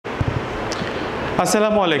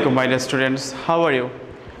Assalamualaikum, my dear students. How are you?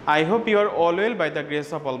 I hope you are all well by the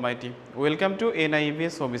grace of Almighty. Welcome to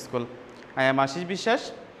NIEVS Home School. I am Ashis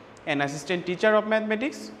Biswas, an assistant teacher of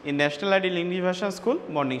mathematics in National Ideal English Version School,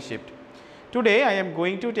 morning shift. Today I am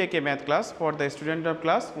going to take a math class for the student of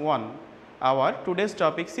class 1. Our today's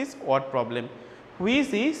topic is word problem,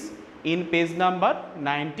 which is in page number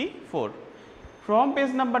 94. From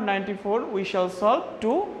page number 94, we shall solve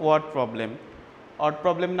two word problem. Odd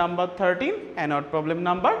problem number 13 and odd problem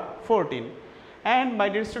number 14. And my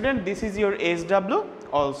dear student, this is your SW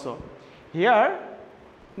also. Here,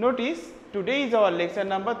 notice today is our lecture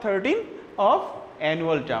number 13 of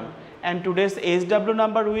annual term, and today's SW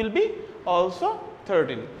number will be also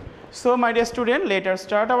 13. So my dear student, let us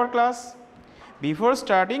start our class. Before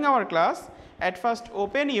starting our class, at first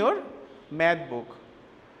open your math book,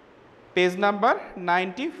 page number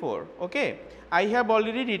 94. Okay, I have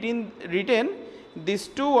already written these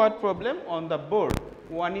two word problem on the board.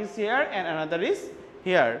 One is here and another is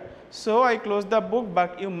here. So I close the book,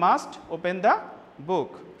 but you must open the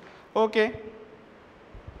book. Okay.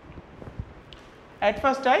 At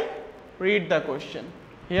first I read the question.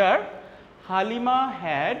 Here, Halima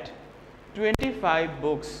had 25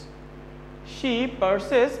 books. She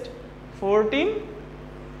purchased 14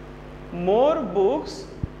 more books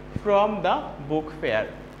from the book fair.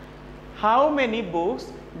 How many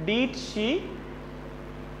books did she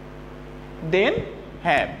then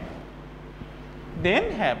have?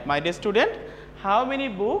 My dear student, how many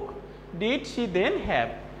books did she then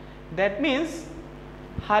have? That means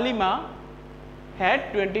Halima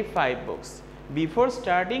had 25 books. Before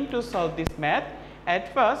starting to solve this math,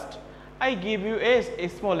 at first I give you a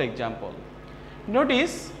small example.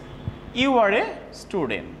 Notice, you are a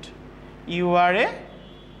student. You are a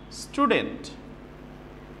student.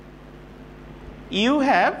 You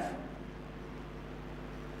have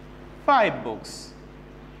 5 books.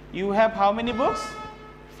 You have how many books?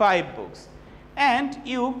 5 books. And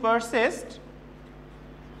you purchased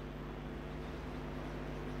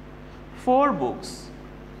 4 books.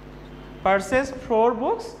 Purchased 4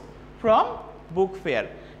 books from book fair.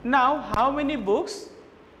 Now, how many books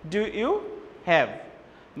do you have?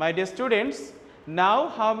 My dear students, now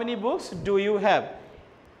how many books do you have?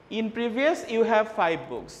 In previous you have 5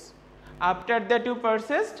 books. After that you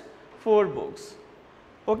purchased 4 books.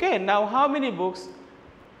 Okay, now how many books?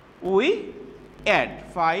 We add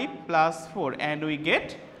 5 plus 4 and we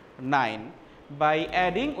get 9. By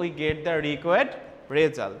adding we get the required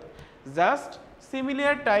result. Just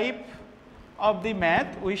similar type of the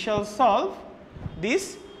math we shall solve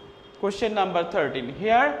this question number 13.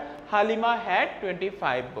 Here Halima had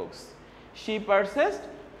 25 books. She purchased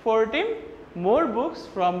 14 more books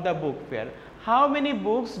from the book fair. How many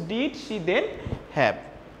books did she then have?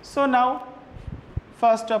 So now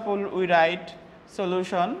first of all we write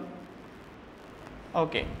solution.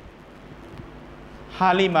 Okay,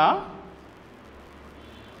 Halima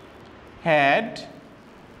had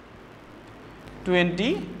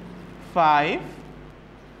 25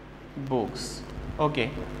 books. Okay,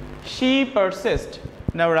 she purchased.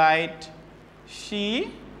 Now write,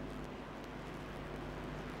 she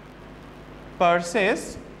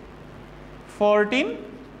purchased 14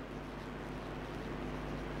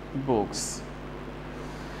 books.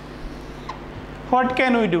 What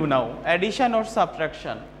can we do now? Addition or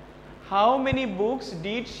subtraction? How many books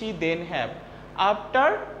did she then have?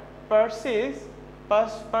 After purchased,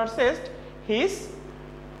 his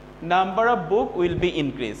number of book will be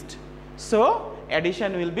increased. So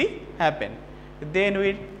addition will be happen. Then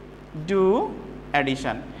we do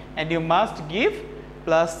addition, and you must give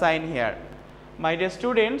plus sign here. My dear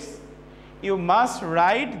students, you must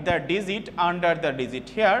write the digit under the digit.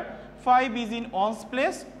 Here 5 is in ones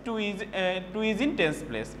place, 2 is in tens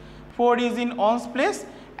place, 4 is in ones place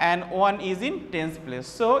and 1 is in tens place.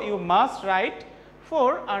 So you must write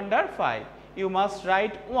 4 under 5. You must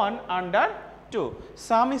write 1 under 2.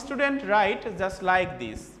 Some students write just like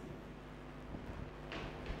this.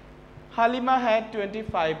 Halima had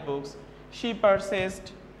 25 books. She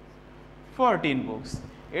purchased 14 books.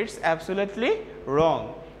 It's absolutely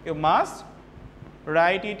wrong. You must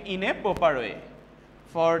write it in a proper way.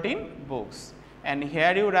 14 books, and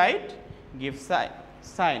here you write, give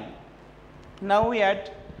sign. Now we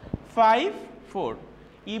add 5, 4.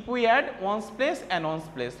 If we add ones place and ones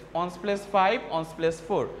place 5, ones place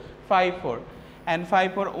 4, 5, 4, and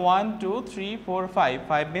 5, 4, 1, 2, 3, 4, 5.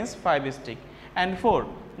 5 means 5 stick, and 4,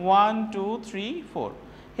 1, 2, 3, 4.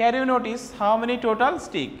 Here you notice how many total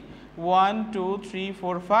stick? 1, 2, 3,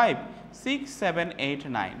 4, 5, 6, 7, 8,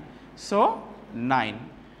 9. So 9.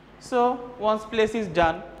 So ones place is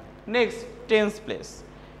done. Next, tens place.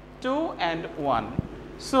 2 and 1.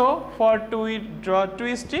 So for 2 we draw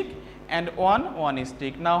 2 stick and 1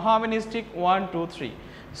 stick. Now how many stick? 1, 2, 3.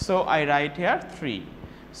 So I write here 3.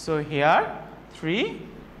 So here 3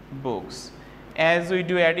 books. As we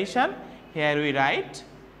do addition, here we write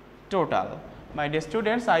total. My dear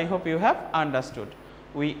students, I hope you have understood.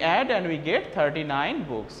 We add and we get 39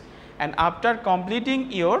 books. And after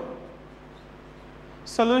completing your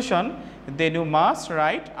solution, then you must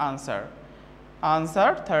write answer.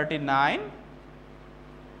 Answer 39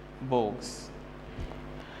 books.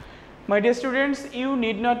 My dear students, you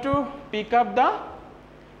need not to pick up the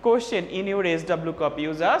question in your SW copy.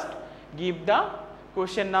 You just give the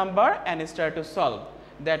question number and start to solve.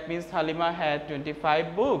 That means Halima had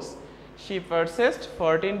 25 books. She purchased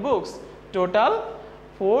 14 books. Total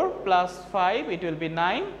 4 plus 5 it will be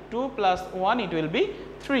 9. 2 plus 1 it will be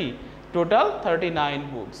 3. Total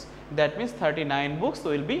 39 books. That means 39 books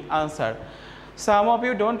will be answer. Some of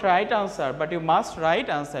you don't write answer, but you must write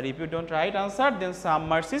answer. If you don't write answer, then some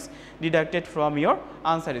marks is deducted from your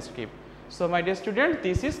answer script. So my dear student,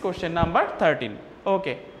 this is question number 13.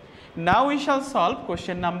 Okay. Now we shall solve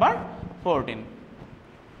question number 14.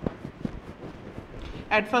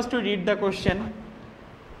 At first to read the question.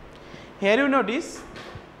 Here you notice,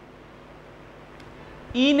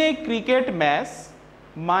 in a cricket match,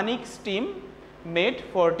 Manik's team made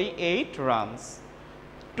 48 runs.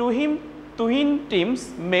 Tuhin teams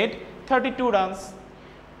made 32 runs.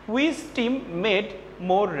 Which team made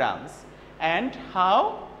more runs and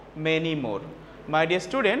how many more? My dear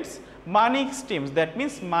students, Manik's teams, that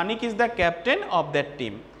means Manik is the captain of that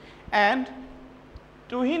team, and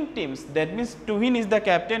Tuhin teams, that means Tuhin is the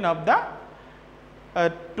captain of the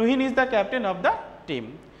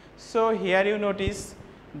team. So here you notice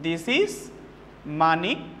this is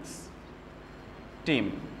Manik's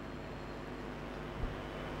team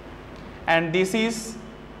and this is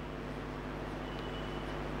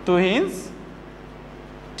Tuhin's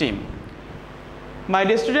team. My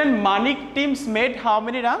dear student, Manik teams made how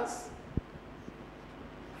many runs?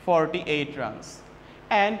 48 runs.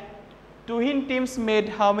 And Tuhin teams made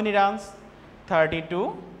how many runs?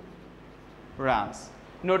 32 runs.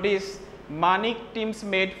 Notice Manik teams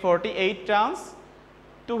made 48 runs,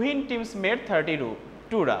 Tuhin teams made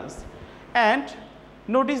 32 runs. And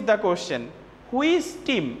notice the question, which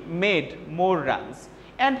team made more runs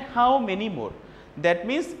and how many more? That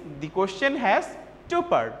means the question has two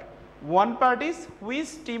parts. One part is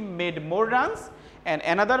which team made more runs and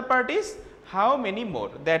another part is how many more.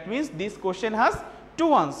 That means this question has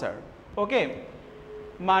two answers. Okay.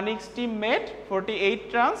 Manik's team made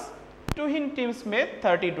 48 runs, Tuhin teams made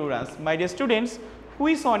 32 runs. My dear students,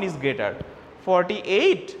 which one is greater,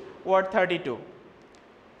 48 or 32?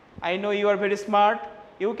 I know you are very smart.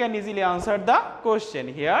 You can easily answer the question.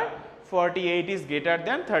 Here 48 is greater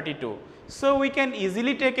than 32. So we can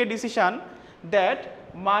easily take a decision that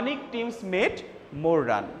Manik teams made more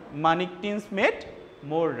run. Manik teams made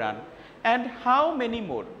more run. And how many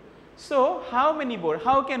more? So how many more?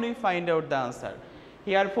 How can we find out the answer?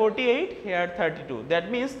 Here 48, here 32.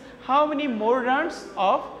 That means how many more runs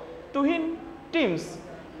of Tuhin teams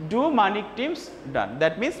do Manik teams done?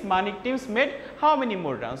 That means Manik teams made how many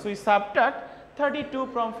more runs? We subtract 32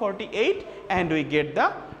 from 48 and we get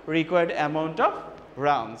the required amount of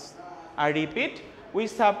runs. I repeat, we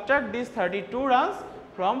subtract these 32 runs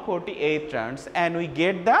from 48 runs and we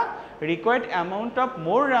get the required amount of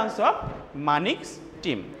more runs of Manik's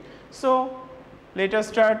team. So let us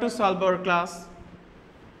start to solve our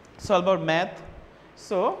math.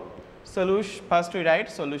 So first we write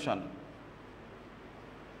solution.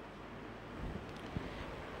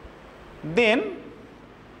 Then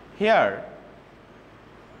here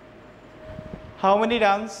how many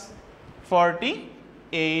runs?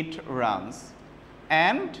 48 runs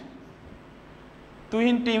and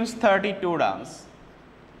Tuhin teams 32 runs.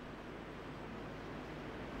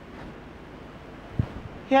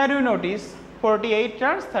 Here you notice 48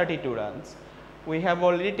 runs, 32 runs. We have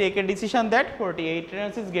already taken decision that 48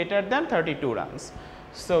 runs is greater than 32 runs.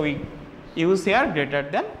 So we use here greater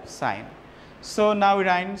than sign. So now we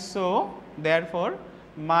write, so therefore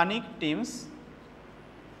Manik teams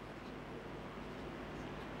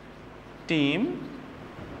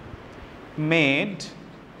made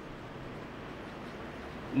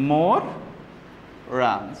more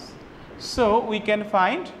runs. So we can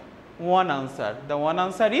find one answer. The one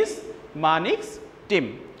answer is Manik's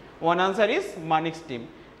team. One answer is Manik's team.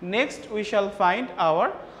 Next we shall find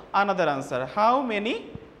our another answer. How many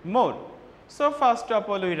more? So first of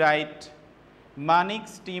all we write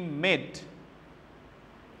Manik's team made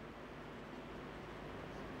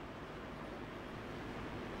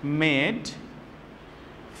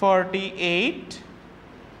 48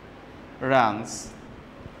 runs,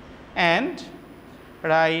 and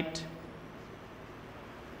write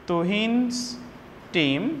Tuhin's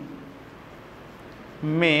team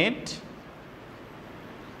made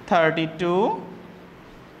 32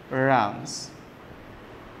 runs.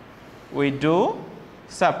 We do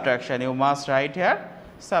subtraction. You must write here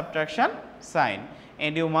subtraction sign,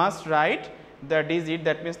 and you must write the digit,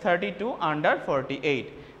 that means 32 under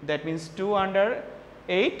 48, that means 2 under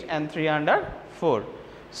 8 and 3 under 4.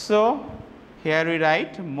 So here we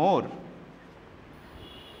write more.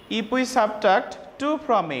 If we subtract 2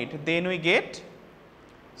 from 8, then we get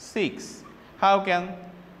 6. How can?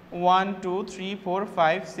 1, 2, 3, 4,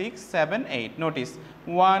 5, 6, 7, 8. Notice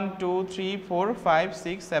 1, 2, 3, 4, 5,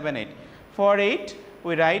 6, 7, 8. For 8,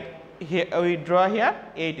 we write here, we draw here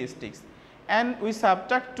 8 sticks, and we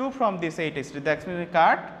subtract 2 from this 8 sticks. That means we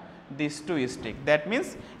cut these 2 sticks. That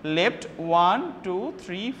means left 1, 2,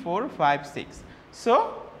 3, 4, 5, 6.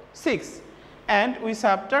 So 6, and we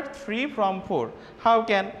subtract 3 from 4. How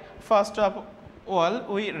can? First of all,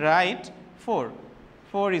 we write 4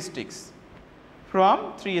 sticks.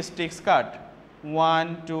 From 3 sticks cut,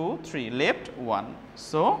 1, 2, 3, left 1.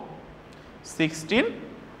 So 16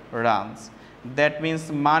 runs. That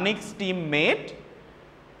means Manik's team made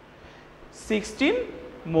 16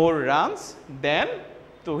 more runs than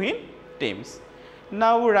Tuhin teams.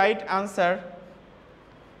 Now we write answer.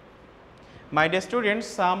 My dear students,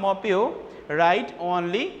 some of you write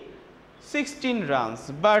only 16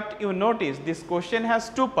 runs, but you notice this question has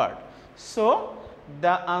 2 parts. So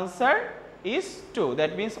the answer is 2.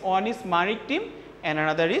 That means one is Manik team and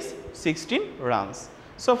another is 16 runs.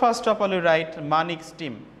 So first of all, you write Manik's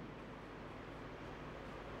team.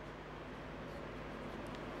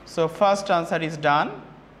 So first answer is done.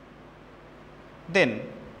 Then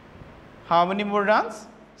how many more runs?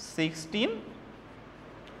 16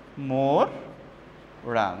 more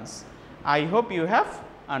runs. I hope you have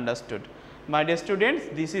understood. My dear students,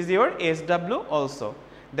 this is your SW also.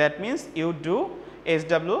 That means you do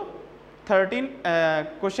SW 13,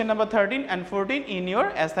 question number 13 and 14 in your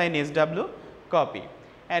assigned SW copy,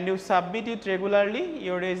 and you submit it regularly,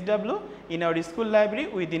 your SW, in our school library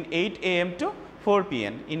within 8 AM to 4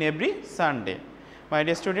 PM in every Sunday. My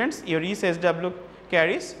dear students, your each SW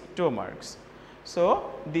carries 2 marks.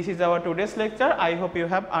 So this is our today's lecture. I hope you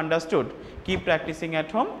have understood. Keep practicing at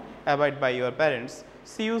home. Abide by your parents.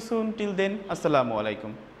 See you soon. Till then, Assalamu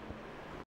alaikum.